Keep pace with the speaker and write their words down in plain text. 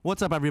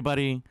What's up,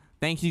 everybody?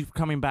 Thank you for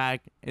coming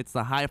back. It's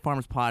the High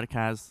Farmers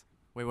Podcast.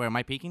 Wait, am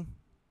I peeking?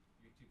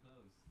 You're too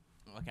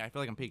close. Okay, I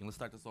feel like I'm peeking. Let's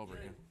start this over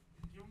again.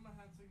 Give him a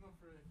hand signal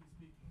for if he's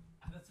speaking.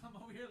 That's how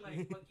I'm over here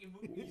like fucking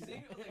moving. You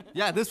see? Like,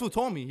 Yeah, this fool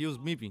told me he was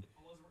meeping.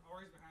 I was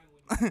always behind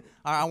when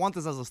All right, I want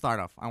this as a start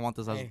off. I want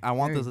this as a start. I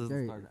want this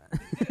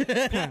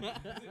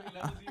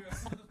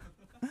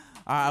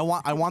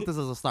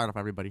as a start off,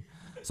 everybody.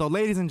 So,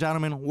 ladies and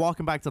gentlemen,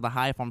 welcome back to the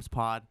High Farms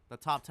Pod, the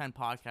top 10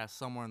 podcast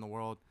somewhere in the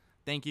world.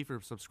 Thank you for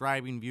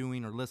subscribing,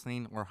 viewing, or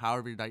listening, or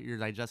however you're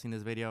digesting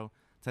this video.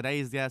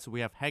 Today's guest,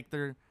 we have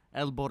Hector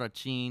El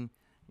Borrachin.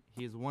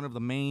 He's one of the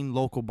main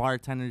local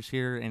bartenders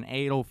here in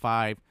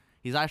 805.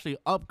 He's actually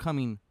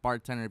upcoming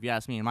bartender, if you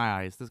ask me, in my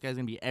eyes. This guy's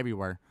going to be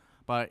everywhere.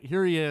 But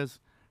here he is,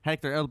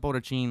 Hector El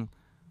Borrachin.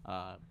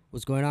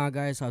 What's going on,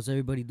 guys? How's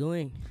everybody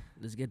doing?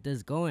 Let's get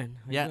this going.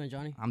 How you doing,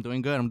 Johnny? I'm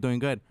doing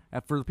good.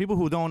 For the people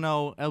who don't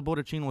know, El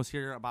Borrachin was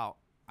here about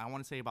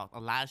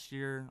last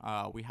year.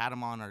 We had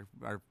him on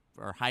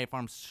our High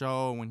Farms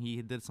show when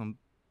he did some.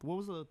 What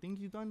was the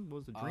things you done? What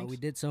was the drinks? We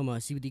did some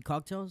CBD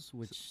cocktails,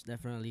 which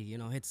definitely,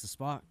 hits the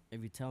spot.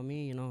 If you tell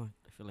me, I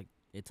feel like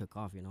it took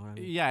off, you know what I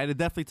mean? Yeah, it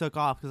definitely took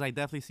off because I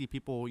definitely see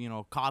people,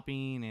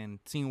 copying and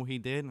seeing what he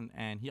did.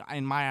 And he,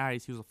 in my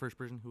eyes, he was the first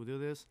person who did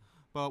this.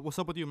 But what's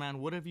up with you, man?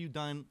 What have you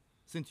done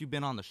since you've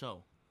been on the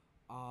show?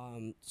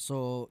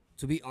 So,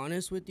 to be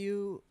honest with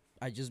you,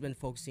 I just been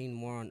focusing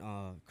more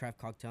on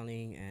craft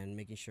cocktailing and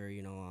making sure,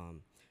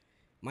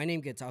 my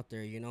name gets out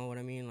there, you know what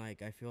I mean?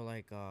 Like, I feel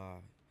like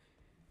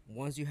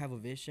once you have a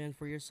vision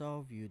for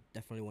yourself, you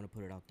definitely want to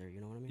put it out there,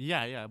 you know what I mean?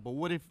 Yeah. But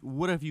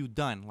what have you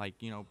done? Like,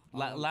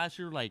 last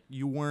year, like,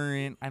 you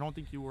weren't, I don't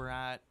think you were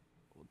at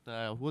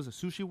who was it,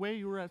 Sushi Way?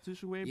 You were at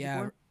Sushi Way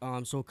before?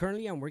 So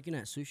currently I'm working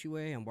at Sushi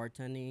Way. I'm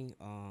bartending.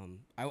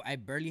 I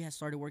barely had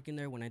started working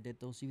there when I did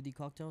those CBD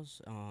cocktails.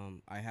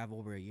 I have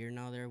over a year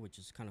now there, which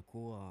is kind of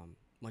cool.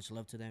 Much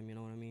love to them, you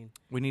know what I mean?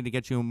 We need to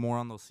get you more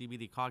on those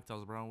CBD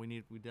cocktails, bro.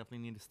 We definitely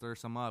need to stir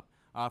some up.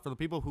 For the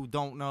people who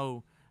don't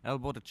know, El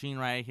Borrachin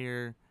right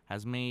here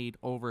has made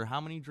over how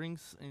many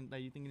drinks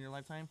that you think in your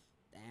lifetime?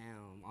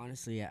 Damn,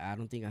 honestly, I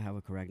don't think I have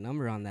a correct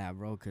number on that,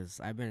 bro, because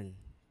I've been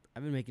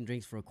making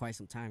drinks for quite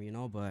some time,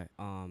 but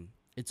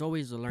it's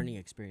always a learning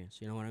experience,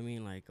 you know what I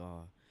mean? Like,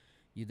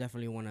 you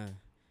definitely want to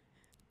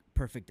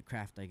perfect the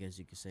craft, I guess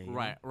you could say.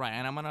 Right.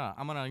 And I'm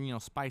gonna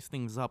spice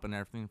things up and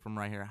everything from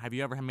right here. Have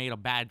you ever made a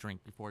bad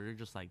drink before? You're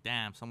just like,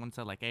 damn, someone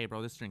said like, hey,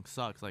 bro, this drink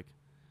sucks. Like,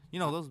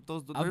 those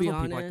I'll there's be no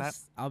honest. people like that.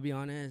 I'll be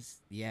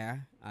honest. Yeah.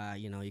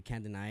 You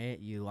can't deny it.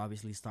 You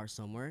obviously start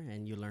somewhere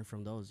and you learn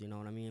from those. You know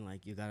what I mean?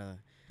 Like, you gotta.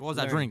 What was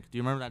that drink? Do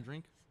you remember that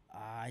drink?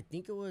 I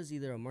think it was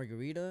either a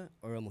margarita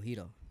or a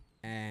mojito,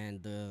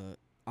 and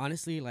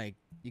honestly, like,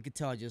 you could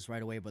tell just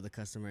right away by the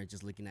customer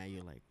just looking at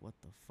you like, what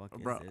the fuck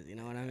is this? You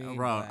know what I mean?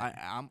 Bro,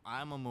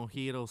 I'm a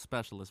mojito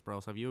specialist, bro.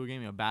 So if you gave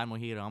me a bad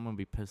mojito, I'm gonna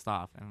be pissed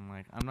off. And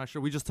like, I'm not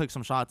sure. We just took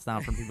some shots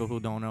down from people who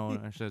don't know.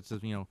 It's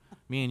just me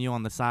and you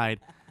on the side,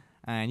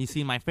 and you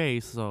see my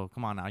face. So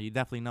come on now, you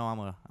definitely know I'm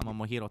a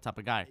mojito type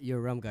of guy. You're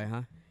a rum guy,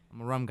 huh?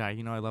 I'm a rum guy.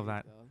 I love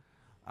that.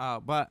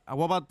 But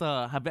what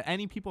about have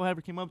any people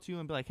ever came up to you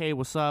and be like, hey,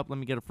 what's up? Let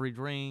me get a free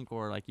drink,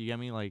 or like, you get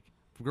me, like.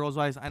 Girls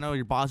wise, I know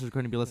your boss is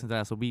going to be listening to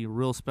that, so be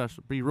real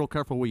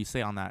careful what you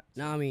say on that.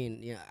 No, I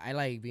mean, I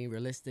like being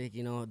realistic.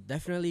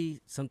 Definitely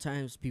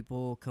sometimes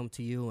people come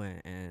to you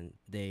and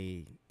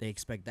they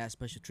expect that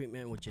special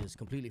treatment, which is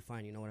completely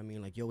fine. You know what I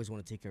mean? Like, you always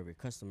want to take care of your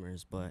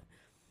customers, but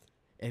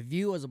if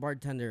you as a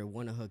bartender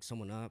want to hook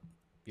someone up,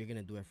 you're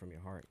gonna do it from your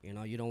heart.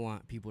 You don't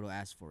want people to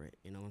ask for it.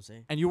 You know what I'm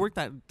saying? And you worked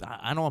at,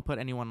 I don't want to put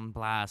anyone on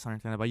blast or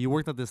anything, but you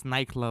worked at this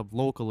nightclub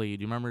locally.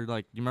 Do you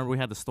remember we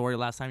had the story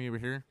last time you were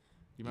here?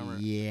 You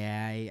remember?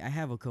 Yeah, I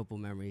have a couple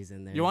memories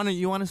in there. You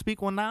wanna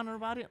speak one down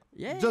about it?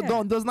 Yeah.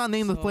 Does not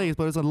name the place,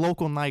 but it's a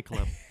local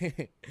nightclub.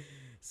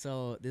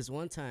 So this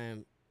one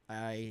time,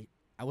 I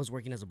was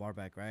working as a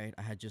barback, right?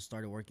 I had just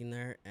started working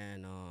there,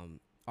 and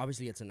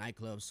obviously it's a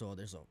nightclub, so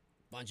there's a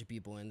bunch of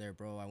people in there,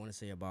 bro. I want to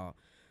say about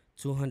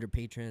 200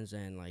 patrons,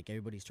 and like,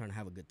 everybody's trying to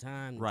have a good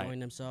time, enjoying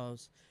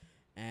themselves.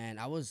 And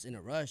I was in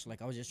a rush,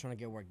 like, I was just trying to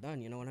get work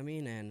done, you know what I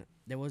mean? And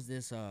there was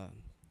this, I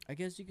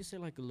guess you could say,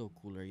 like, a little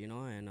cooler,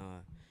 and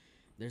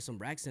there's some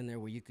racks in there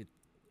where you could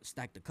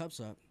stack the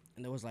cups up,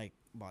 and there was like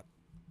about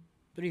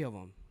three of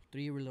them,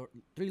 three little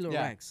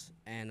racks,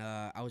 and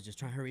I was just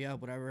trying to hurry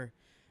up, whatever.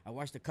 I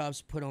washed the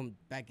cups, put them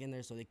back in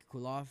there so they could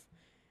cool off.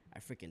 I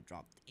freaking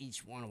dropped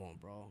each one of them,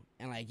 bro.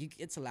 And like,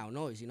 it's a loud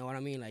noise, you know what I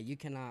mean? Like, you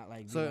cannot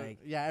like. So be like,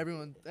 yeah,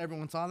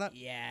 everyone saw that.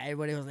 Yeah,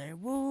 everybody was like,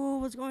 "Whoa,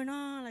 what's going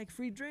on?" Like,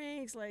 free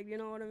drinks, like, you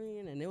know what I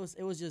mean? And it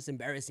was just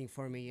embarrassing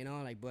for me,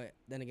 like. But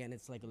then again,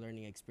 it's like a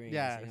learning experience.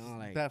 Yeah,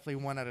 like,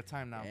 definitely one at a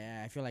time now.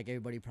 Yeah, I feel like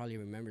everybody probably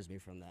remembers me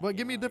from that. But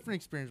give me a different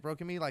experience, bro.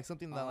 Give me like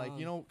something that like,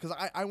 because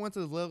I went to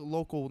the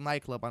local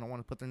nightclub. I don't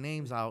want to put their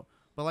names out.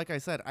 But like I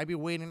said, I'd be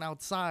waiting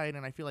outside,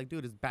 and I feel like,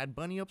 dude, is Bad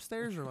Bunny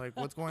upstairs, or like,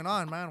 what's going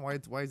on, man? Why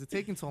is it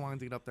taking so long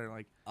to get up there?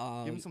 Like,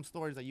 give me some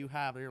stories that you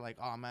have that you're like,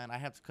 oh man, I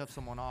have to cut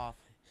someone off.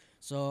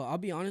 So I'll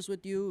be honest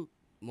with you.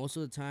 Most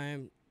of the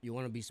time, you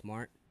want to be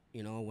smart.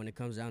 When it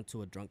comes down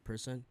to a drunk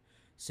person.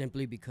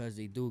 simply because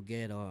they do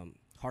get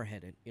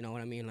hard-headed. You know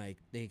what I mean? Like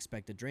they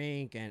expect a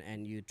drink,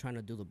 and you trying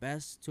to do the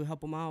best to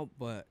help them out,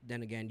 but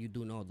then again, you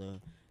do know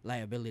the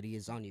liability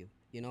is on you.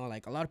 You know,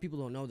 like a lot of people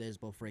don't know this,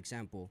 but for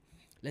example,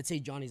 let's say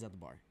Johnny's at the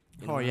bar.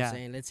 You know Oh, what yeah. I'm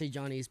saying? Let's say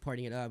Johnny's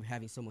partying it up,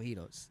 having some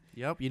mojitos.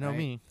 Yep, you know Right.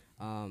 me.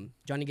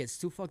 Johnny gets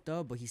too fucked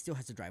up, but he still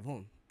has to drive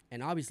home.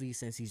 And obviously,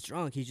 since he's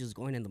drunk, he's just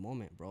going in the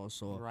moment, bro.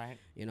 So, Right.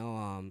 you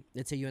know,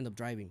 let's say you end up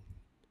driving,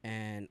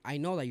 and I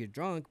know that you're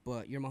drunk,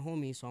 but you're my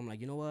homie, so I'm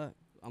like, you know what?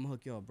 I'm gonna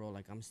hook you up, bro.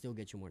 Like, I'm still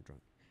get you more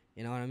drunk.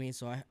 You know what I mean?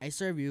 So I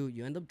serve you.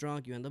 You end up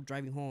drunk. You end up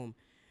driving home,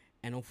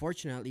 and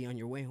unfortunately, on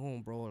your way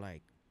home, bro,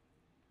 like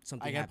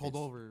something I get happens.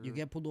 pulled over. You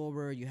get pulled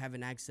over. You have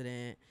an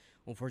accident.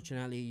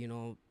 Unfortunately, you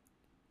know,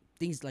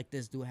 things like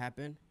this do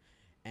happen,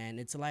 and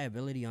it's a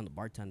liability on the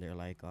bartender.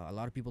 Like a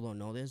lot of people don't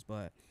know this,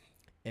 but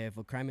if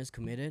a crime is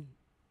committed,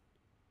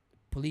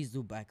 police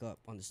do back up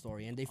on the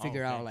story, and they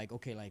figure okay. out like,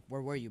 okay, like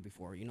where were you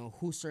before? You know,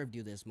 who served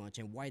you this much,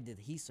 and why did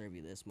he serve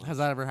you this much? Has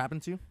that ever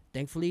happened to you?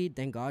 Thankfully,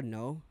 thank God,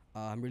 no.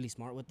 I'm really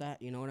smart with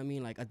that. You know what I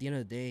mean? Like at the end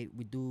of the day,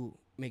 we do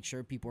make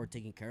sure people are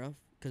taken care of,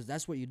 because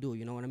that's what you do.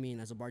 You know what I mean?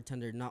 As a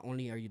bartender, not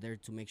only are you there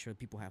to make sure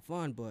people have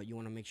fun, but you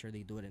want to make sure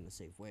they do it in a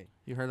safe way.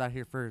 You heard that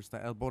here first.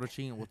 That El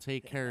Borrachin will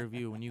take care of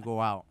you when you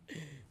go out.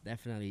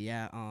 Definitely,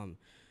 yeah.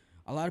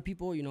 A lot of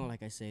people, you know,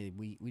 like I say,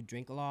 we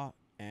drink a lot,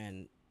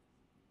 and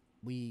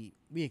we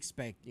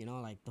expect, you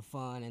know, like the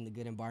fun and the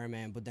good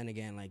environment, but then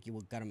again, like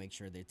you gotta make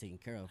sure they're taken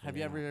care of. Have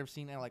you ever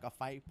seen like a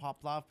fight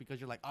popped off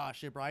because you're like, oh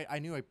shit, bro, I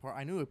knew I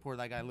poured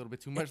that guy a little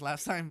bit too much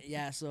last time.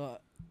 Yeah, so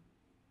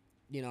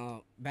you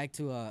know, back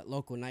to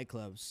local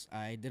nightclubs.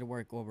 I did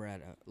work over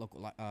at a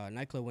local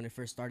nightclub when I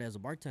first started as a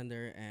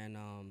bartender, and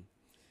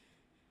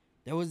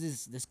there was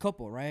this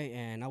couple, right?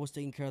 And I was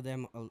taking care of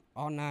them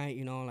all night.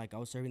 You know, like I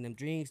was serving them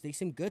drinks. They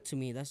seemed good to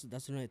me. That's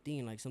another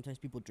thing. Like sometimes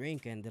people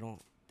drink and they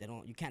don't.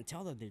 You can't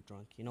tell that they're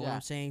drunk. You know what Yeah.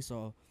 I'm saying?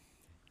 So,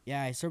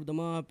 yeah, I served them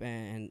up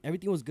and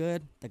everything was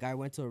good. The guy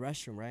went to the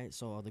restroom, right?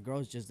 So the girl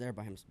was just there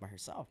by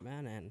herself,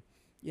 man. And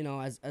you know,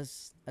 as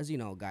you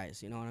know,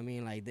 guys, you know what I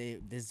mean? Like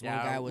this one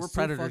guy we're was too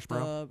predators, fucked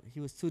bro. up. He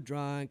was too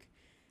drunk.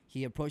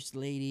 He approached the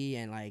lady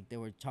and like they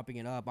were chopping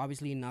it up.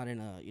 Obviously not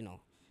in a, you know,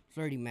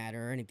 flirty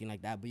matter or anything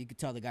like that, but you could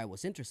tell the guy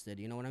was interested.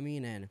 You know what I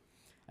mean? And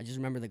I just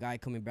remember the guy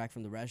coming back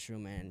from the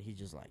restroom and he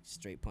just like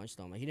straight punched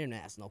him. Like he didn't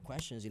ask no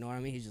questions. You know what I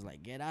mean? He's just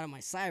like, get out of my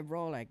side,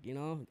 bro. Like, you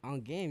know,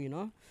 on game. You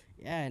know?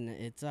 Yeah, and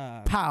it's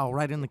Pow,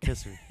 right in the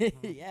kisser.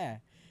 yeah,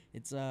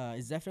 it's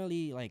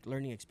definitely like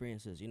learning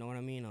experiences. You know what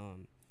I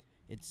mean?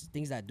 It's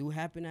things that do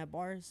happen at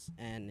bars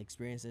and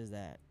experiences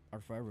that are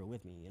forever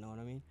with me. You know what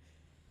I mean?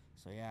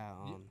 So yeah.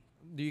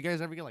 Do you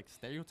guys ever get like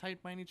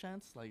stereotyped by any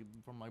chance, like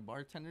from like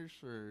bartenders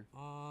or?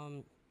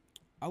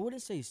 I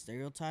wouldn't say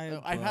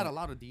stereotype. I've had but- a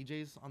lot of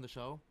DJs on the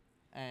show,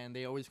 and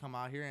they always come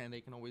out here and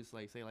they can always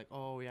like say like,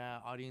 oh yeah,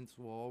 audience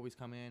will always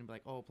come in, and be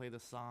like, oh, play the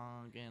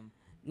song, and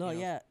No, you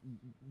know. yeah,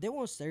 they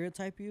won't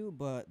stereotype you,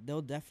 but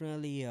they'll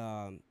definitely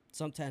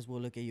sometimes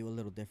will look at you a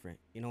little different.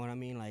 You know what I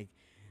mean? Like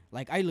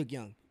I look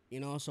young, you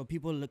know, so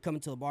people come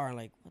into the bar and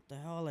like, what the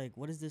hell? Like,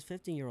 what is this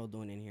 15-year-old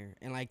doing in here?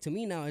 And like to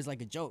me now it's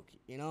like a joke,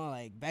 you know.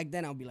 Like back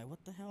then I'll be like,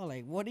 what the hell?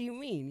 Like, what do you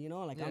mean? You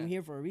know, like Yeah. I'm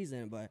here for a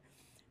reason. But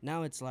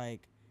now it's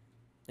like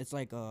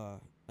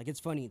it's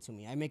funny to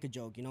me. I make a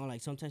joke, you know.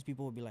 Like sometimes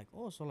people will be like,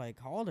 oh, so like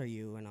how old are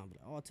you? And I'll be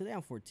like, oh, today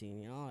I'm 14.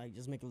 You know, like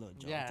just make a little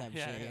joke Yeah, type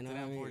yeah, shit. yeah, You know today what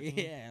I I'm mean? 14.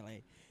 Yeah,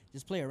 like.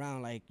 Just play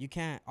around. Like you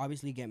can't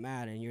obviously get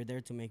mad, and you're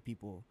there to make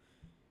people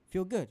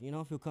feel good, you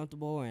know, feel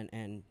comfortable,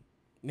 and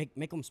make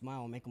them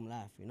smile, make them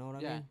laugh. You know what I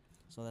Yeah. mean?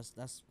 So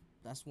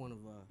that's one of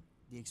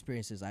the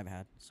experiences I've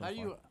had so how far. do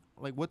you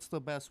like? What's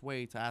the best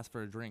way to ask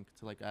for a drink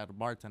to like at a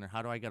bartender?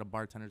 How do I get a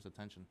bartender's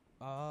attention?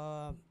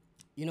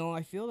 You know,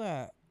 I feel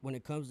that when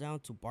it comes down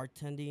to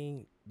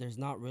bartending, there's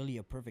not really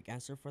a perfect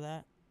answer for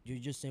that. You're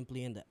just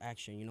simply in the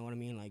action. You know what I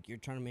mean? Like you're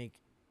trying to make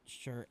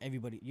sure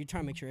everybody's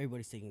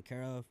taken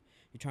care of.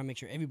 You're trying to make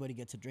sure everybody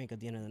gets a drink at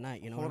the end of the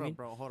night. You know hold what I up, mean?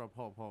 bro. Hold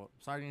up.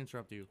 Sorry to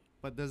interrupt you,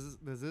 but does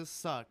this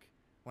suck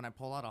when I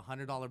pull out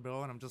 $100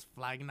 bill and I'm just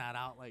flagging that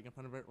out like in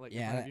front of it, like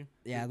in front of you?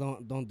 Yeah,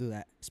 don't do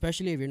that.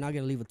 Especially if you're not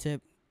gonna leave a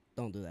tip,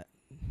 don't do that.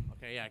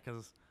 Okay, yeah,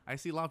 because I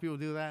see a lot of people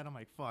do that, and I'm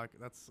like, fuck.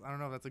 I don't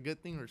know if that's a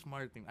good thing or a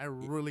smart thing. I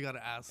really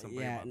gotta ask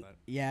somebody about that.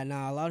 Yeah,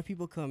 nah, a lot of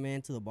people come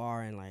into the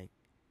bar and like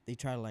they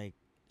try to like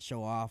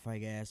show off, I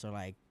guess, or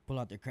like pull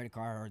out their credit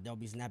card, or they'll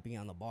be snapping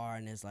on the bar,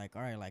 and it's like,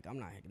 all right, like I'm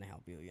not gonna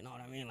help you. You know what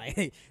I mean?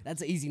 Like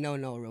that's an easy no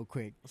real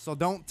quick. So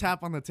don't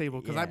tap on the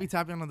table, because Yeah. I be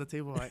tapping on the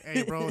table like,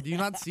 hey, bro, do you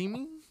not see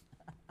me?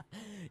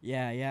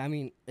 Yeah. I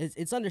mean,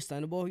 it's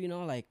understandable. You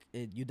know, like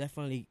you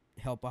definitely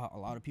help out a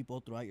lot of people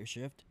throughout your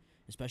shift,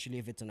 especially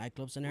if it's a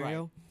nightclub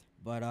scenario.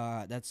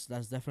 But that's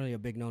definitely a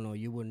big no.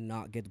 You would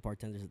not get the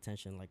bartender's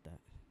attention like that.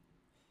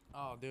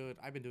 Oh, dude,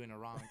 I've been doing it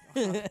wrong.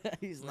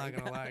 He's I'm not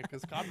gonna lie,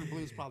 because Copper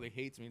Blues probably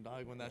hates me,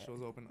 dog, when that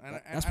show's open.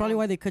 And That's I probably don't-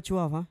 why they cut you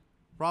off, huh?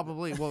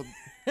 Probably. Well,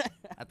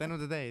 at the end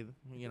of the day,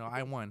 you know,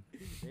 I won.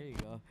 There you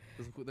go.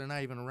 'Cause they're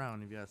not even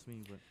around, if you ask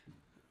me.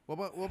 But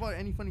what about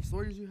any funny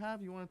stories you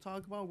have? You want to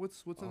talk about?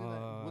 What's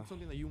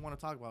something that you want to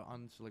talk about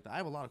on shit like that? I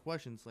have a lot of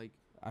questions. Like,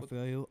 I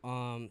feel you.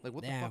 Like,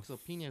 what damn. the fuck's a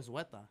piña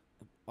suelta?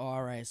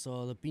 All right,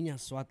 so the piña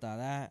suelta,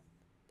 that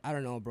I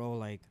don't know, bro.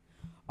 Like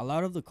a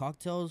lot of the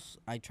cocktails,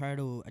 I try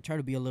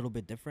to be a little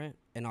bit different,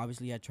 and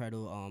obviously I try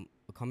to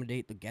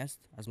accommodate the guest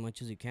as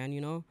much as you can.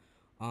 You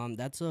know,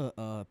 that's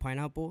a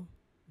pineapple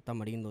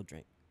tamarindo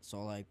drink.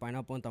 So like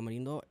pineapple and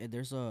tamarindo,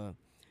 there's a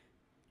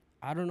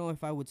I don't know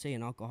if I would say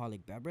an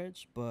alcoholic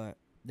beverage, but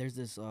there's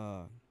this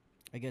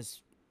I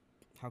guess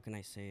how can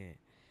I say it?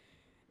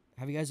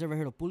 Have you guys ever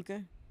heard of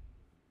pulque?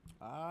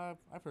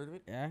 I've heard of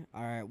it. Yeah.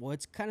 All right. Well,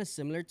 it's kind of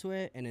similar to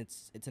it, and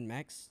it's in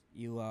Mex.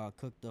 You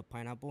cook the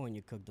pineapple and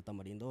you cook the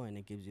tamarindo, and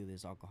it gives you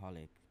this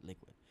alcoholic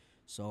liquid.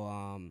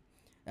 So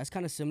that's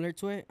kind of similar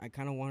to it. I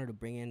kind of wanted to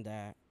bring in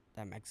that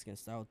Mexican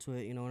style to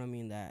it. You know what I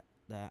mean? That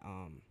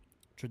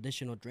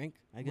traditional drink,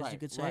 I guess you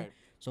could say. Right.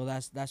 So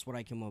that's what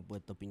I came up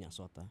with, the piña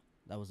sota.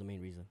 That was the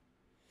main reason.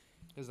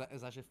 Is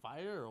that shit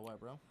fire or what,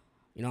 bro?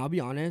 You know, I'll be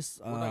honest.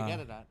 Where do I get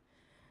it at?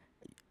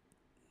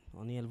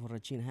 Only El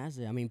Borrachin has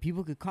it. I mean,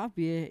 people could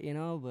copy it, you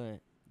know,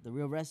 but the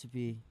real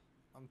recipe.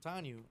 I'm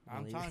telling you.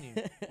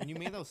 When you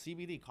made those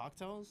CBD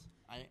cocktails,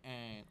 I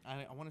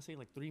want to say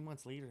like 3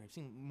 months later, I've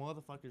seen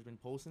motherfuckers been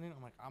posting it.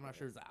 I'm like, I'm not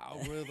sure it's the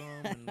algorithm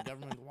and the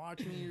government's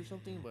watching me or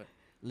something, but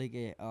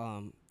Like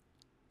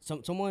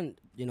someone,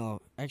 you know,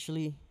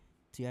 actually,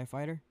 TI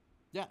Fighter.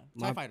 yeah,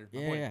 TIE Fighter. My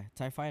Yeah, boy. yeah,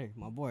 TIE Fighter,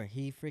 my boy.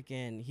 He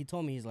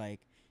told me, he's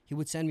like, he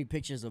would send me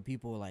pictures of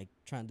people like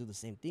trying to do the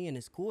same thing, and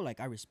it's cool.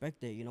 Like I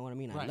respect it, you know what I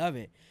mean? I Right. love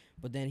it.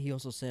 But then he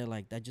also said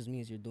like that just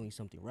means you're doing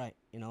something right,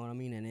 you know what I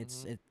mean? And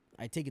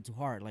I take it to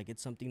heart. Like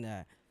it's something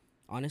that,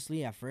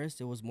 honestly, at first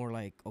it was more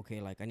like,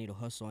 okay, like I need to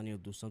hustle, I need to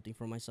do something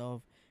for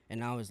myself, and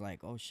now it's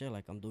like, oh shit,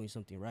 like I'm doing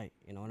something right,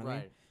 you know what I mean?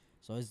 Right.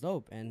 So it's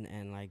dope.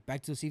 And like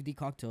back to CFD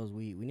cocktails,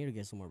 we need to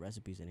get some more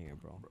recipes in here,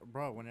 bro.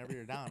 Bro, whenever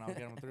you're down, I'll get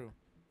them through.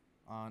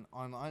 On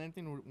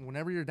anything,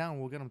 whenever you're down,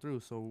 we'll get them through.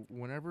 So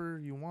whenever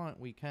you want,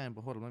 we can.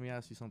 But hold on, let me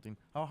ask you something.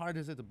 How hard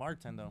is it to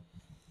bartend, though?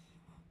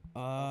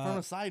 From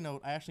a side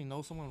note, I actually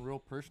know someone real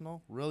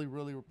personal, really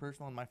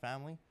personal in my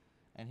family,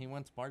 and he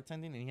went to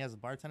bartending, and he has a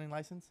bartending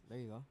license, There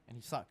you go. and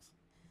he sucks.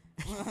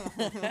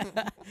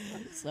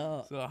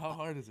 So So how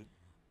hard is it?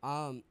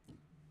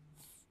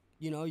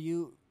 you know,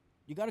 you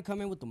got to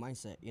come in with the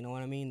mindset, you know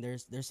what I mean?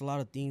 There's a lot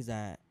of things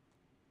that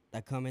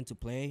come into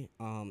play.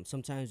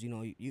 Sometimes, you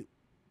know,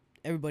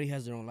 everybody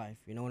has their own life,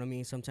 you know what I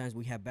mean? Sometimes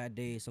we have bad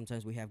days,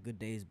 sometimes we have good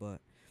days,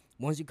 but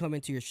once you come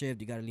into your shift,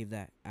 you got to leave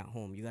that at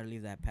home. You got to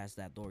leave that past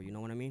that door, you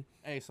know what I mean?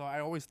 Hey, so I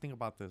always think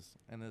about this,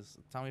 and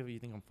tell me if you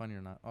think I'm funny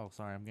or not. Oh,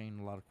 sorry, I'm getting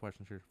a lot of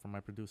questions here from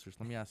my producers.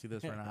 Let me ask you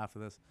this right now after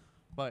this.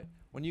 But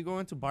when you go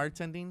into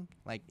bartending,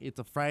 like it's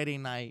a Friday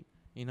night,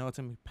 you know it's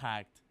gonna be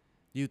packed.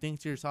 Do you think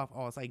to yourself,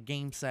 oh, it's like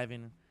Game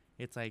 7,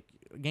 it's like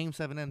Game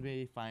 7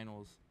 NBA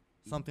Finals,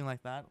 something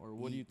like that, or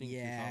what do you think? To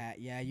yourself?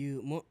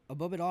 Yeah.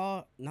 Above it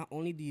all, not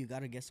only do you got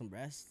to get some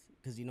rest,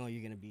 because you know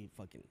you're gonna be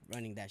fucking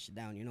running that shit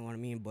down, you know what I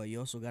mean? But you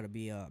also got to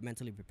be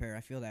mentally prepared.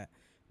 I feel that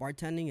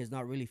bartending is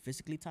not really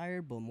physically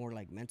tired, but more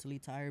like mentally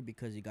tired,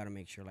 because you got to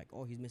make sure like,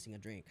 oh, he's missing a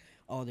drink,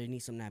 oh, they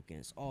need some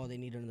napkins, oh, they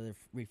need another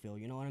refill,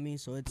 you know what I mean?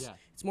 So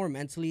it's more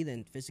mentally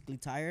than physically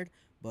tired.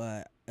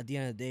 But at the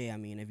end of the day, I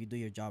mean, if you do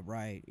your job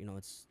right, you know,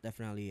 it's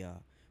definitely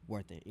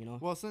worth it, you know?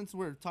 Well, since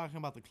we're talking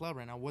about the club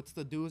right now, what's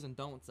the do's and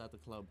don'ts at the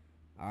club?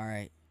 All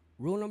right.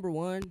 Rule number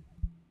 1,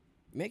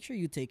 make sure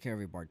you take care of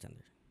your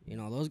bartender. You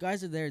know, those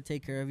guys are there to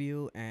take care of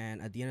you,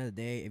 and at the end of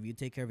the day, if you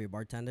take care of your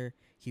bartender,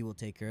 he will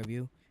take care of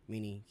you,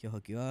 meaning he'll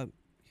hook you up,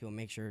 he'll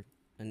make sure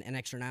an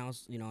extra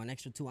ounce, you know, an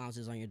extra 2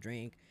 ounces on your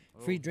drink,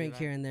 free drink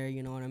here and there,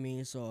 you know what I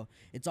mean? So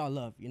it's all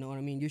love, you know what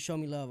I mean? You show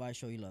me love, I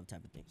show you love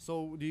type of thing.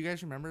 So do you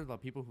guys remember the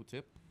people who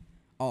tip?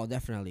 Oh,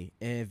 definitely.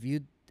 If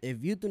you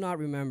do not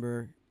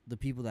remember the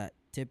people that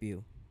tip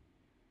you,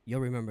 you'll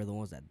remember the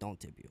ones that don't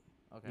tip you.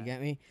 Okay. You get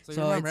me? So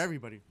you remember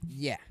everybody.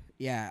 Yeah.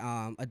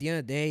 At the end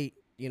of the day,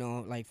 you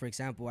know, like for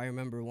example, I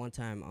remember one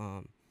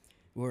time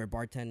we were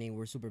bartending, we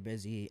were super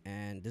busy,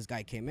 and this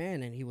guy came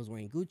in and he was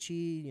wearing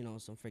Gucci, you know,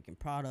 some freaking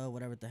Prada,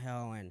 whatever the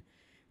hell, and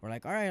we're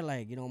like, all right,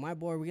 like, you know, my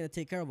boy, we're gonna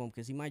take care of him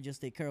because he might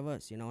just take care of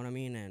us, you know what I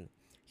mean? And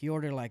he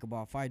ordered like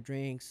about 5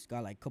 drinks,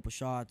 got like a couple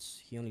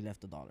shots. He only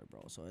left $1,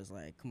 bro. So it's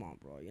like, come on,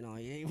 bro. You know,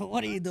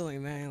 what are you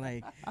doing, man?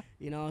 Like,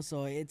 you know.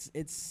 So it's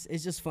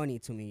just funny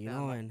to me, you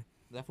know. And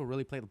that fool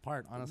really played the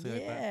part, honestly.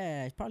 yeah, like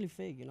that. it's probably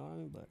fake, you know what I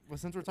mean? But well,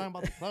 since we're talking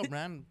about the club,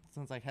 man,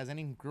 since like, has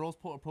any girls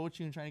approached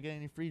you and trying to get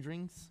any free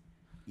drinks?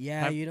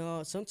 yeah, you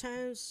know,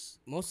 sometimes,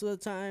 most of the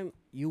time,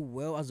 you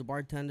will as a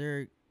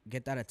bartender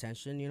get that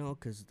attention, you know,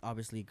 because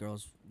obviously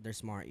girls, they're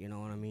smart, you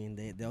know what I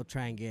mean? They'll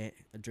try and get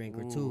a drink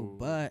or two,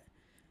 but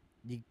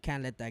you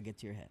can't let that get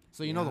to your head.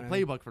 So you know the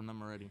playbook from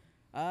them already?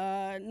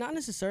 Not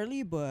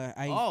necessarily, but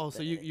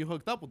so you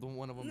hooked up with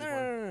one of them before?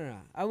 No.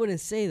 I wouldn't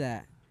say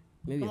that.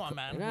 Maybe Come on,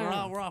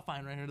 man. We're all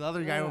fine right here. The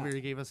other guy over here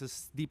gave us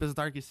his deepest,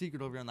 darkest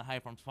secret over here on the High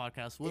Farms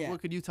podcast.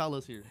 What could you tell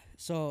us here?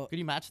 So could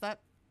you match that?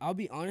 I'll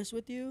be honest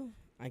with you.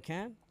 I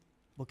can.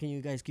 But can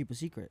you guys keep a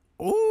secret?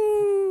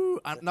 Ooh.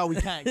 No, we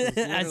can't.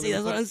 I see.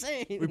 That's what I'm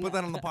saying. We put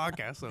that on the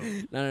podcast. So.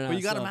 No. But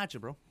you got to match it,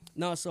 bro.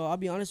 No, so I'll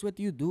be honest with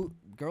you, dude.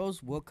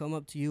 Girls will come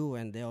up to you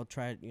and they'll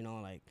try,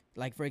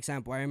 like for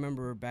example, I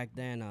remember back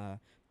then,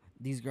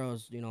 these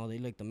girls, they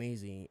looked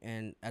amazing,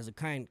 and as a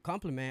kind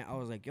compliment, I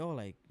was like, yo,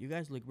 like you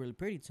guys look really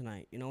pretty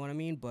tonight. You know what I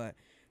mean? But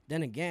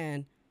then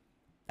again,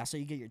 that's how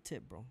you get your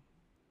tip, bro.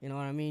 You know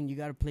what I mean? You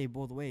gotta play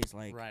both ways.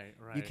 Like, Right.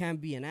 you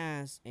can't be an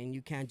ass and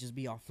you can't just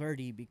be all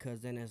flirty,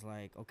 because then it's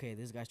like, okay,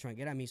 this guy's trying to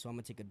get at me, so I'm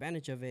gonna take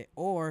advantage of it,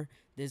 or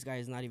this guy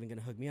is not even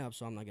gonna hook me up,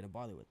 so I'm not gonna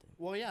bother with it.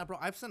 Well, yeah, bro.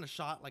 I've sent a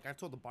shot. Like, I've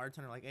told the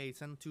bartender, like, hey,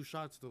 send 2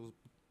 shots to those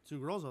 2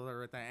 girls over there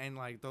right there. And,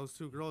 like, those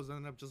 2 girls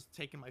ended up just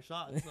taking my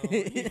shot. So,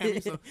 you get me?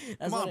 So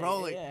come on, bro.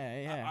 Like,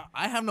 yeah.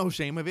 I have no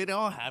shame of it. It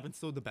all happens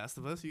to the best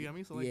of us. You get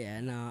me? So, like, Yeah,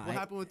 no. what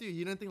happened with you?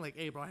 You didn't think, like,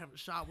 hey, bro, I have a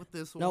shot with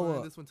this one. No,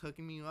 well, this one's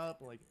hooking me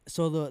up. Like,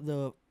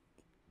 So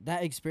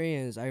that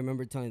experience, I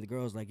remember telling the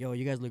girls, like, yo,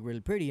 you guys look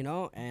really pretty,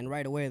 and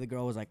right away the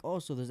girl was like, oh,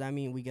 so does that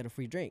mean we get a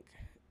free drink?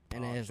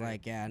 And Oh, it's shit.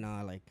 like, yeah,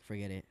 no, like,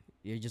 forget it,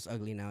 you're just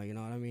ugly now, you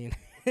know what I mean?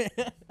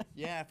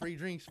 yeah, free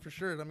drinks for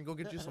sure. Let me go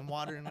get you some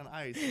water and an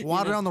ice.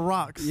 Water on the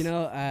rocks.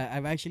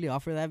 I've actually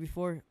offered that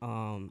before.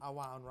 Oh,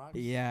 wow, on rocks?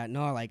 Yeah,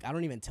 no, like, I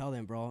don't even tell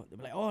them, bro.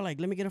 They're like, oh,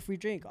 like, let me get a free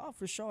drink. Oh,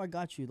 for sure, I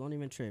got you. Don't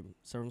even trip.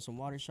 Serve them some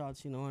water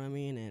shots, you know what I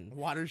mean? And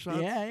Water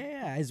shots?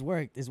 yeah, it's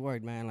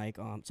worked, man. Like,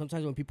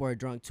 sometimes when people are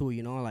drunk too,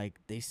 like,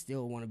 they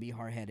still want to be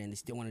hard-headed and they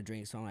still want to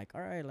drink. So I'm like,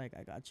 all right, like,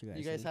 I got you guys.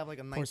 You guys And have like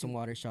a pour some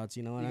water shots,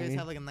 you know what You I guys mean?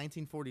 have like a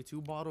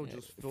 1942 bottle,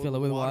 just Fill it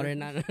with water.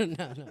 No.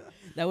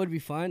 That would be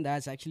fun.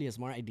 That's actually a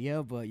smart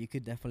idea, but you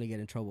could definitely get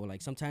in trouble.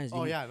 Like, sometimes.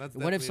 Oh yeah, that's.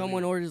 What if definitely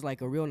someone illegal. orders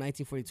like a real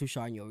 1942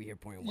 shot and you're over here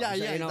pouring water? Yeah,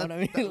 So, yeah. you know what I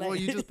mean? well,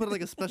 you just put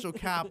like a special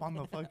cap on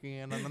the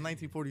fucking on the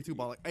 1942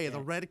 bottle. Like, hey, the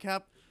red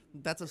cap,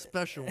 that's a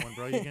special one,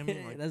 bro. You get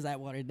me? Like, That's that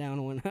watered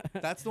down one.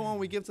 that's the one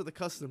we give to the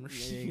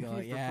customers There you go.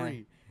 for Yeah.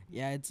 free.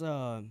 Yeah, it's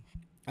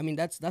I mean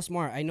that's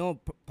smart. I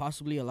know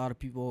possibly a lot of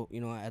people,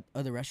 at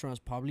other restaurants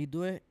probably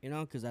do it,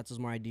 because that's a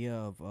smart idea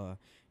of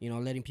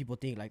letting people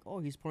think like, oh,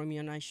 he's pouring me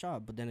a nice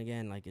shot, but then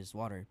again, like, it's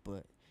water,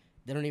 but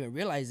they don't even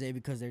realize it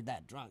because they're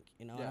that drunk.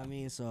 You know what I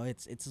mean? So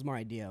it's a smart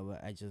idea,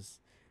 but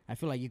I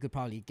feel like you could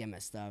probably get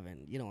messed up,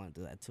 and you don't want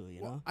to do that too,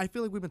 you know? I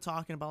feel like we've been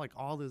talking about like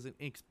all these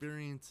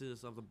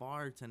experiences of the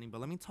bartending,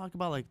 but let me talk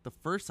about like the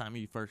first time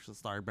you first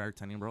started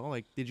bartending, bro.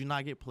 Like, did you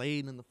not get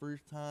played in the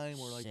first time,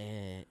 or like?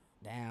 Shit.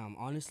 Damn.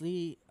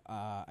 Honestly,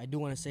 I do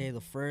want to say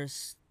the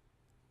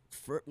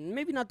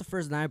maybe not the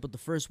first night, but the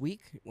first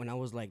week when I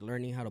was like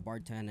learning how to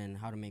bartend and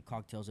how to make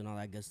cocktails and all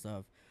that good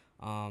stuff,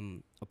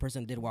 a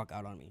person did walk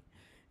out on me,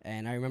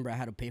 and I remember I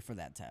had to pay for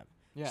that tab.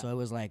 Yeah. So it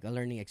was like a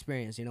learning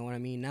experience, you know what I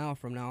mean?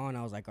 From now on,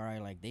 I was like, all right,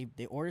 like they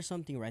order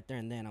something right there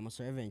and then I'm gonna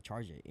serve it and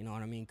charge it, you know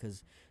what I mean?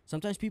 Because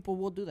sometimes people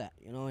will do that,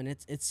 and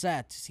it's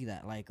sad to see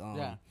that, like,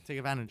 Take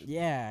advantage.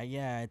 yeah,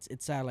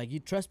 it's sad. Like, you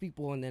trust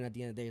people, and then at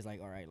the end of the day, it's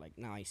like, all right, like,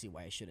 now I see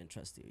why I shouldn't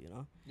trust you, you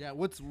know? Yeah,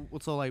 what's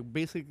so like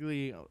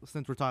basically,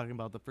 since we're talking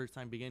about the first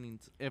time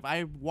beginnings, if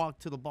I walk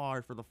to the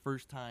bar for the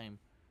first time,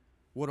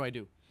 what do I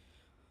do?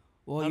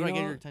 Well, How do I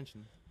get your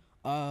attention?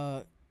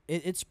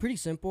 It's pretty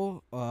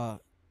simple.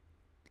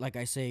 Like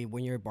I say,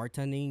 when you're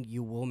bartending,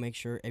 you will make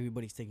sure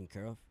everybody's taken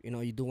care of.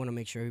 You do want to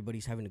make sure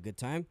everybody's having a good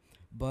time.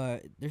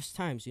 But there's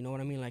times, you know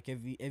what I mean? Like, if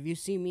you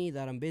see me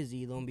that I'm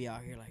busy, don't be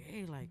out here like,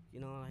 hey, like,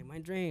 like, my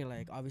drink.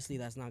 Like, obviously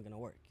that's not gonna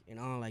work.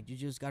 Like, you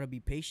just gotta be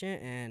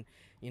patient, and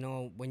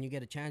when you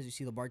get a chance, you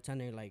see the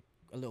bartender like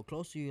a little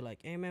close to you, like,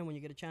 hey man, when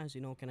you get a chance,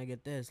 can I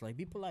get this? Like,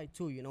 be polite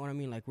too. You know what I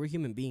mean? Like, we're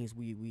human beings.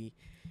 Do you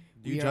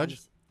judge?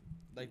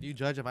 Like, do you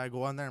judge if I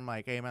go on there and I'm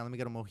like, hey man, let me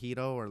get a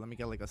mojito, or let me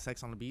get like a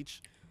sex on the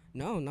beach?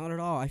 No, not at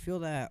all. I feel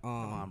that. Come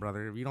on,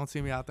 brother. If you don't see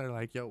me out there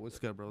like, yo, what's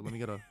good, bro? Let me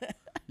get a.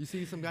 You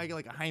see some guy get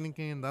like a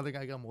Heineken, the other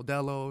guy got a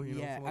Modelo.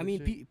 Yeah, some I other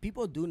mean, shit.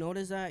 people do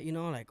notice that,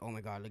 like, oh my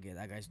God, look at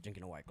that guy's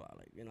drinking a White Claw,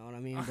 like, you know what I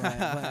mean?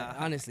 But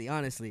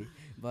honestly,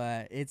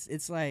 but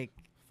it's like,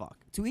 Fuck.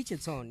 to each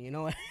its own, you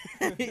know what?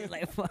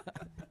 Like, fuck.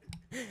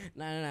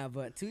 No,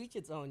 but to each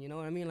its own, you know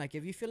what I mean? Like,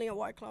 if you're feeling a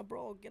White Claw,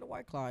 bro, get a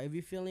White Claw. If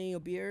you're feeling a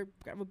beer,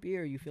 grab a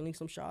beer. You feeling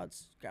some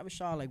shots, grab a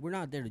shot. Like, we're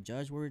not there to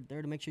judge. We're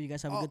there to make sure you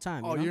guys have a good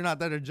time. Oh, you know? you're not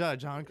there to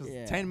judge, huh? Because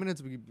Yeah. 10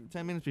 minutes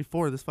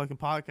before this fucking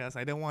podcast,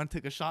 I didn't want to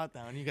take a shot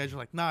down. You guys are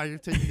like, nah, you're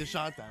taking the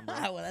shot down, bro.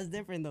 Well, that's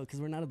different, though,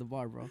 because we're not at the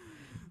bar, bro.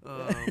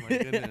 Oh, my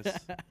goodness.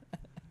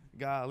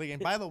 Golly.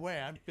 And by the way,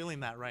 I'm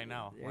feeling that right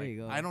now. There Like, you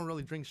go. I don't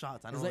really drink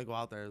shots. I don't It's really like- go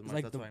out there as it's much.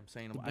 like That's the- why I'm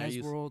saying. The I best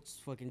use,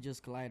 worlds fucking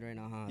just collide right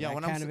now, huh? Yeah, that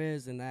when I'm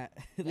cannabis and that.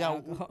 the Yeah,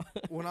 alcohol.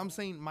 when I'm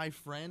saying my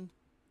friend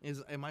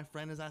is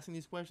asking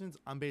these questions,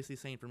 I'm basically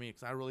saying for me,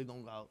 because I really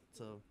don't go out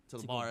to the To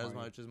go bar as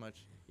party.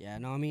 much. Yeah,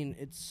 no, I mean,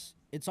 it's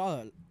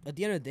all, at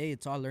the end of the day,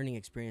 it's all learning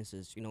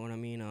experiences. You know what I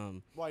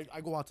mean? Well,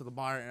 I go out to the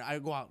bar, and I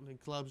go out in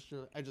clubs.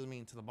 I just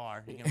mean to the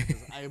bar, because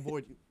I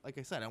avoid, like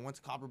I said, I went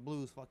to Copper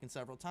Blues fucking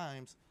several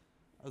times.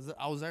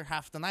 I was there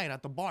half the night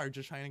at the bar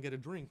just trying to get a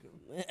drink.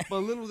 But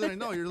little did I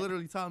know, you're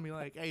literally telling me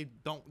like, hey,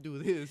 don't do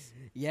this.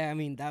 Yeah, I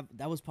mean,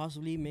 that was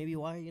possibly maybe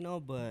why,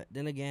 but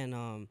then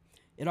again,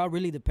 it all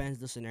really depends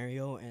the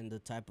scenario and the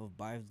type of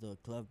vibe the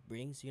club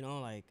brings,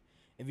 like,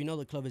 if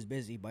the club is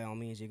busy, by all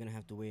means, you're going to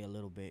have to wait a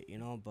little bit,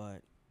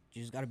 but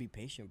you just got to be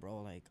patient,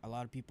 bro. Like, a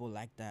lot of people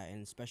like that,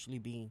 and especially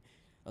being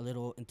a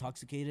little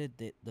intoxicated,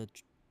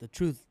 the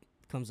truth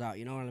comes out.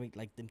 You know what I mean?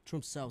 Like the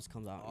true selves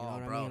comes out. You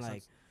know what I mean?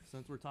 Like.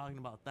 Since we're talking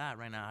about that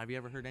right now, have you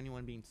ever heard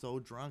anyone being so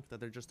drunk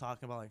that they're just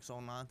talking about like so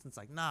nonsense?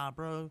 Like, nah,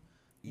 bro,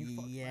 you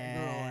fucked my girl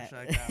and shit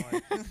like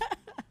that. Like,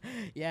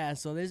 Yeah,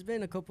 so there's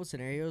been a couple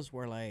scenarios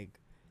where like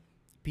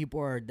people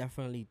are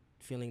definitely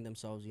feeling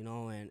themselves, you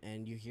know,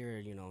 and you hear,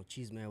 you know,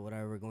 cheese man,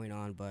 whatever going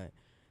on, but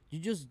you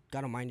just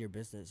gotta mind your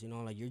business, you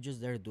know, like you're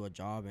just there to do a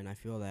job, and I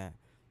feel that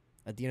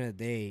at the end of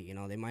the day, you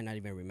know, they might not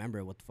even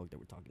remember what the fuck they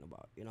were talking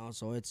about, you know,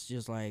 so it's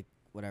just like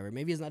whatever.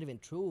 Maybe it's not even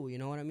true, you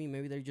know what I mean?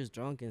 Maybe they're just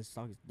drunk and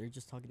they're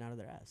just talking out of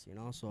their ass, you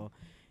know, so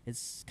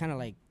it's kind of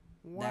like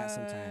that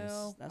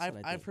sometimes. That's what I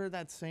think. I've heard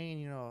that saying,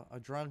 you know, a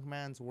drunk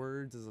man's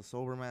words is a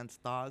sober man's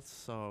thoughts.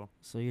 So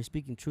you're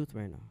speaking truth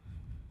right now.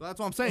 that's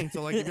what I'm saying.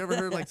 So like, if you ever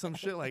heard like some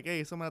shit like,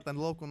 hey, someone at the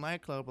local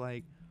nightclub,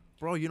 like,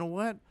 bro, you know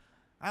what?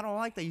 I don't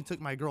like that you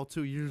took my girl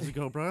 2 years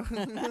ago, bro.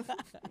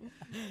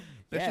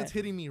 That shit's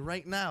hitting me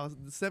right now.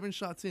 7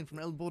 shots in from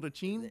El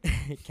Borrachin.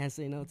 Can't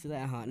say no to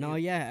that, huh? No,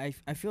 yeah,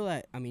 I feel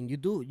that. I mean, you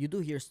do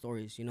hear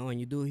stories, you know, and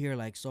you do hear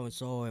like so and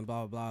so and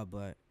blah blah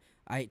blah.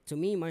 But to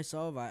me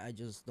myself, I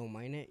just don't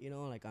mind it, you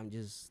know. Like I'm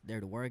just there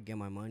to work, get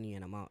my money,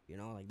 and I'm out, you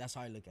know. Like that's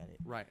how I look at it.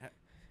 Right.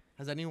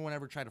 Has anyone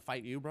ever tried to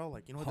fight you, bro?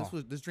 Like, you know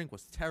what, this drink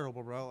was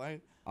terrible, bro.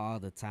 Like, all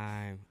the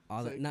time,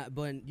 Like-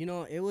 but you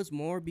know, it was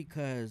more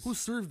because who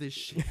served this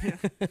shit?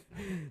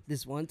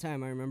 this one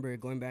time I remember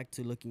going back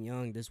to Looking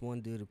Young. This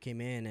one dude who came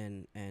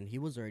in and he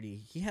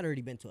had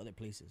already been to other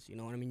places. You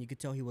know what I mean? You could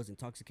tell he was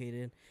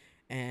intoxicated,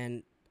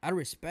 and out of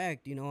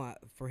respect, you know,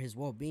 for his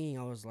well being,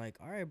 I was like,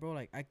 all right, bro,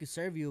 like I could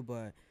serve you,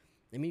 but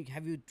let me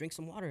have you drink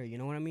some water. You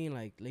know what I mean?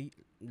 Like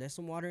let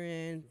some water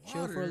in,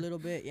 chill for a little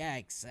bit. Yeah,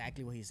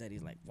 exactly what he said.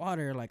 He's like,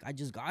 water. Like I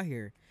just got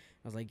here.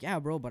 I was like, yeah,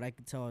 bro, but I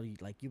could tell you,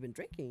 like you've been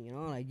drinking. You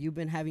know, like you've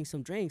been having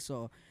some drinks.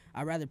 So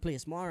I'd rather play it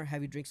smart,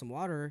 have you drink some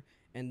water,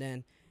 and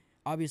then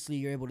obviously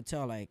you're able to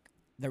tell like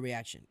the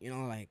reaction. You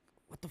know, like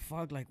what the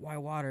fuck, like why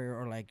water,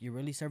 or like you're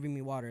really serving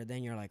me water.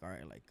 Then you're like, all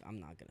right, like I'm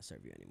not gonna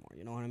serve you anymore.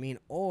 You know what I mean?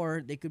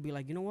 Or they could be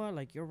like, you know what,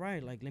 like you're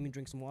right. Like let me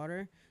drink some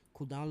water,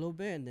 cool down a little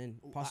bit, and then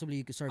possibly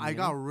you could serve me. I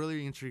got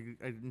really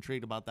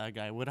intrigued about that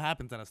guy. What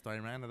happens in that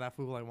story, man? Did that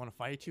fool like want to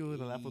fight you?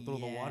 Did that fool throw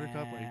the water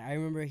cup? Like, I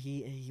remember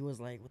he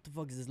was like, what the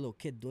fuck is this little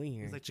kid doing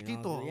here? he's like, You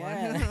know? Chiquito.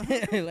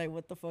 Yeah, like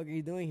what the fuck are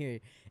you doing here?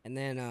 And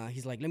then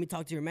he's like, let me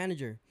talk to your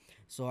manager.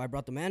 So I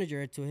brought the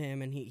manager to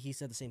him, and he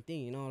said the same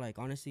thing. You know, like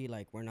honestly,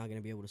 like we're not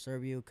gonna be able to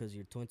serve you because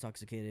you're too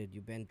intoxicated.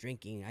 You've been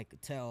drinking, I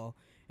could tell,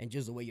 and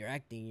just the way you're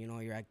acting, you know,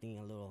 you're acting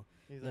a little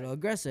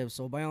aggressive.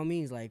 So by all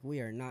means, like we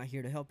are not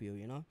here to help you.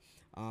 You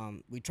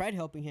know, we tried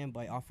helping him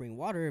by offering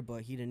water,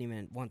 but he didn't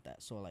even want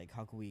that. So like,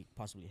 how could we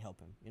possibly help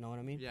him? You know what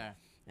I mean? Yeah.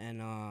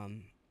 And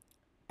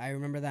I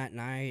remember that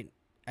night.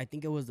 I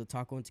think it was the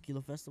Taco and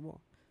Tequila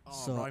Festival. Oh,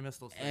 So bro, I miss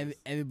those days.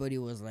 Everybody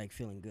was like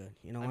feeling good.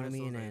 You know what I miss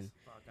mean? those And days.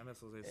 Fuck, I miss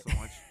those days so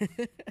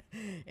much.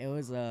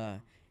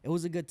 it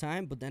was a good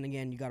time, but then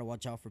again, you gotta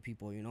watch out for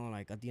people. You know,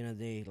 like at the end of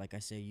the day, like I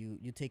say, you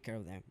take care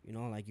of them. You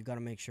know, like you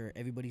gotta make sure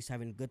everybody's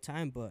having a good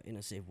time, but in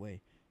a safe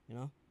way. You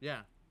know.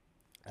 Yeah.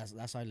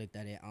 That's how I looked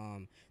at it.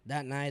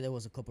 That night there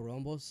was a couple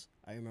rumbos.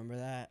 I remember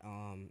that.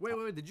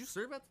 Wait. Did you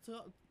serve at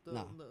the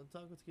No. the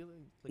Taco Tequila?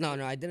 Like,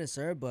 No, I didn't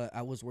serve, but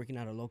I was working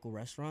at a local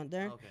restaurant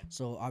there. Okay.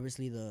 So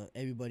obviously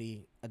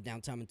everybody at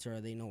downtown Ventura,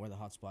 they know where the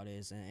hot spot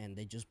is, and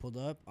they just pulled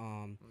up.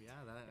 Oh, yeah,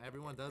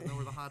 everyone does know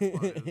where the hot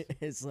spot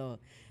is. So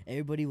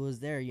everybody was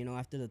there, you know,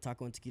 after the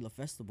Taco and Tequila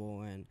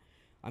Festival, and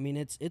I mean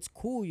it's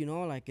cool, you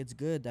know, like it's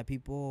good that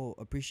people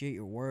appreciate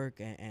your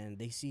work and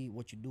they see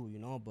what you do, you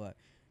know, but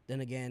then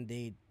again,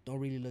 they don't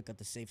really look at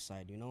the safe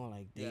side, you know,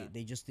 like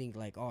they just think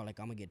like, oh, like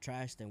I'm gonna get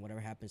trashed and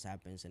whatever happens,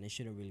 and it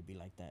shouldn't really be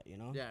like that, you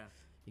know? Yeah.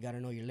 You gotta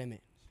know your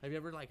limit. Have you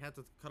ever like had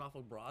to cut off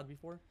a broad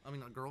before? I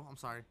mean, a girl. I'm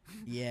sorry.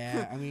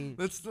 Yeah, I mean,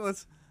 let's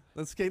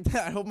get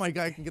that. I hope my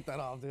guy can get that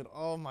off, dude.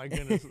 Oh my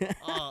goodness.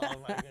 Oh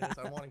my goodness.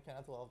 I want to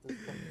cancel off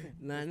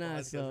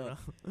this. nah.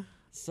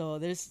 So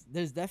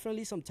there's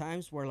definitely some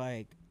times where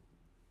like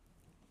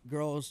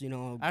girls, you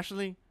know.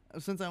 Actually,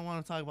 since I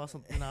want to talk about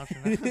something else,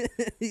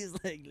 He's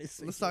like,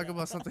 listen. let's talk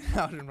about something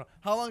else, bro.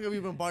 How long have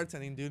you been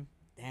bartending, dude?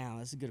 Damn,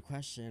 that's a good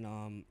question.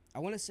 I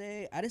want to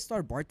say I didn't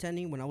start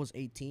bartending when I was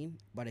 18,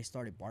 but I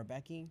started bar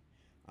backing.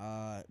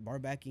 Bar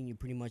backing, you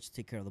pretty much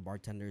take care of the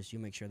bartenders. You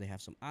make sure they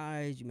have some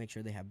eyes. You make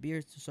sure they have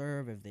beers to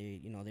serve. If they,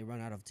 you know, they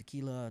run out of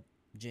tequila,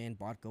 gin,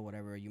 vodka,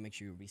 whatever, you make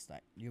sure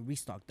you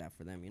restock that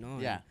for them. You know.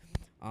 Yeah.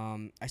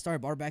 And, I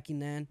started bar backing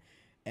then,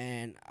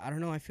 and I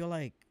don't know. I feel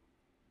like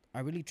I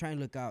really try and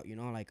look out. You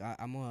know, like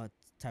I'm a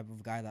type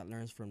of guy that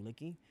learns from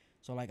looking.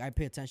 So like I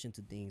pay attention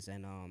to things,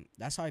 and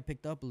that's how I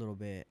picked up a little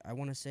bit. I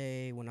want to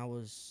say when I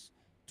was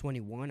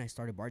 21, I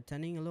started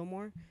bartending a little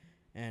more,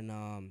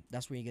 and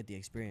that's where you get the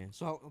experience.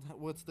 So,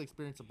 what's the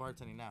experience of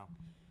bartending now?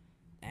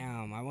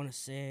 I want to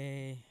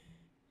say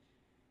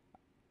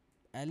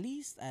at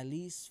least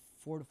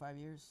 4 to 5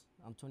 years.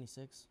 I'm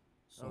 26,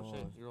 so Oh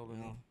shit, you're older you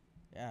than me. know,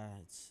 yeah,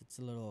 it's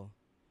a little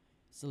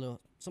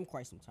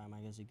quite some time,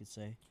 I guess you could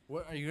say.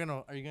 What are you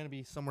gonna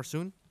be somewhere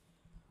soon?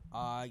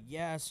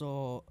 Yeah,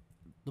 so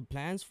The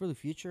plans for the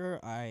future,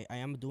 I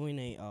am doing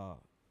a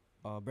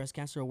breast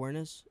cancer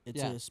awareness.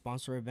 It's Yeah. a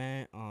sponsor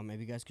event. If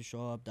you guys could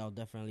show up, that'll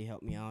definitely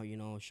help me out. You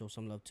know, show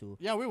some love to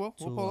Yeah, we will.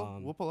 We'll To, pull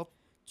up. We'll pull up.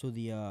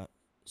 the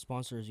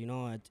sponsors. You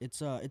know,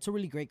 it's a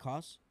really great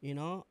cause. You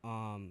know,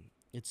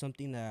 it's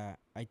something that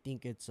I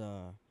think it's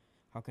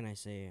how can I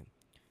say it?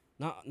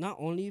 Not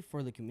only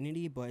for the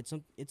community, but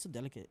it's a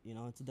delicate. You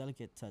know, it's a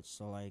delicate touch.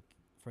 So like,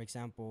 for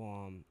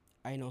example,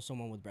 I know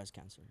someone with breast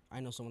cancer.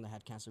 I know someone that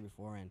had cancer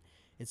before, and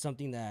it's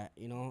something that,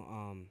 you know,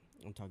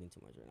 I'm talking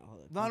too much right now.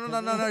 Hold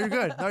on. No, you're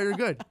good. No, you're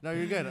good. No,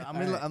 you're good. I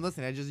mean, Alright. I'm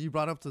listening. You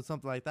brought up to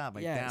something like that.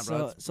 Like, Yeah, damn,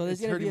 bro. so there's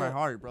It's gonna hurting be my a-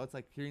 heart, bro. It's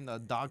like hearing the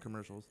dog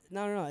commercials.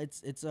 No.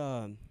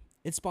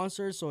 It's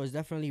sponsored, so it's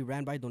definitely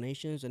ran by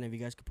donations. And if you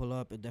guys could pull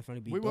up, it'd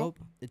definitely be We will. dope.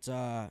 It's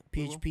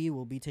PHP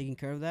will be taking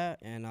care of that,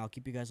 and I'll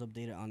keep you guys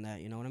updated on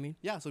that. You know what I mean?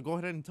 Yeah, so go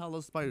ahead and tell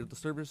us about the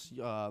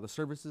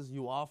services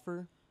you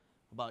offer,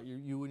 about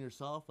you and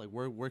yourself. Like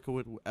where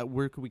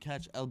could we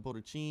catch El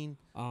Borrachin?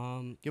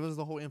 Give us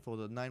the whole info,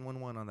 the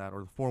 911 on that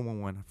or the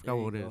 411. I forgot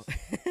what it is.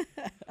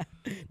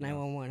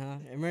 911, huh?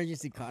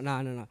 Emergency call.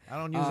 No. I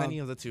don't use any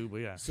of the two, but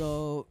yeah.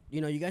 So,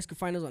 you know, you guys can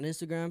find us on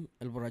Instagram,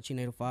 El Borrachin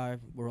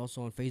 805. We're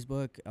also on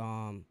Facebook.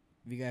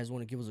 If you guys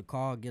want to give us a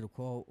call, get a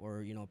quote,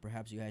 or, you know,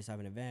 perhaps you guys have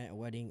an event, a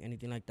wedding,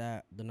 anything like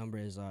that, the number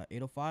is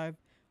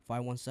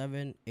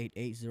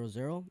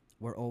 805-517-8800.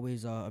 We're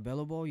always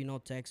available, you know,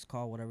 text,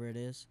 call, whatever it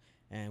is.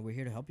 And we're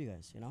here to help you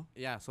guys, you know?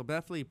 Yeah, so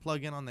definitely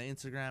plug in on the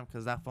Instagram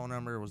because that phone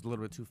number was a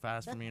little bit too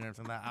fast for me and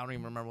everything. That I don't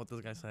even remember what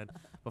this guy said.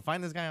 But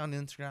find this guy on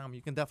Instagram.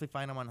 You can definitely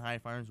find him on High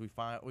Farms. We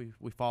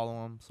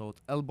follow him. So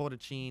it's El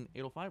Borrachin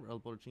 805 or El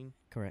Borrachin?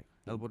 Correct.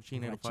 El Borrachin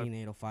 805. Borrachin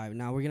 805.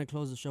 Now, we're going to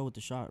close the show with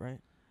the shot, right?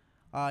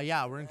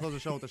 Yeah, we're going to close the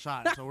show with a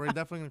shot. So we're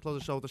definitely going to close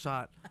the show with a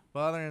shot. But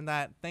other than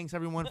that, thanks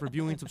everyone for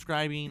viewing,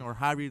 subscribing, or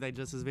however you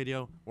digest this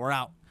video. We're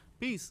out.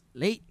 Peace.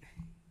 Late.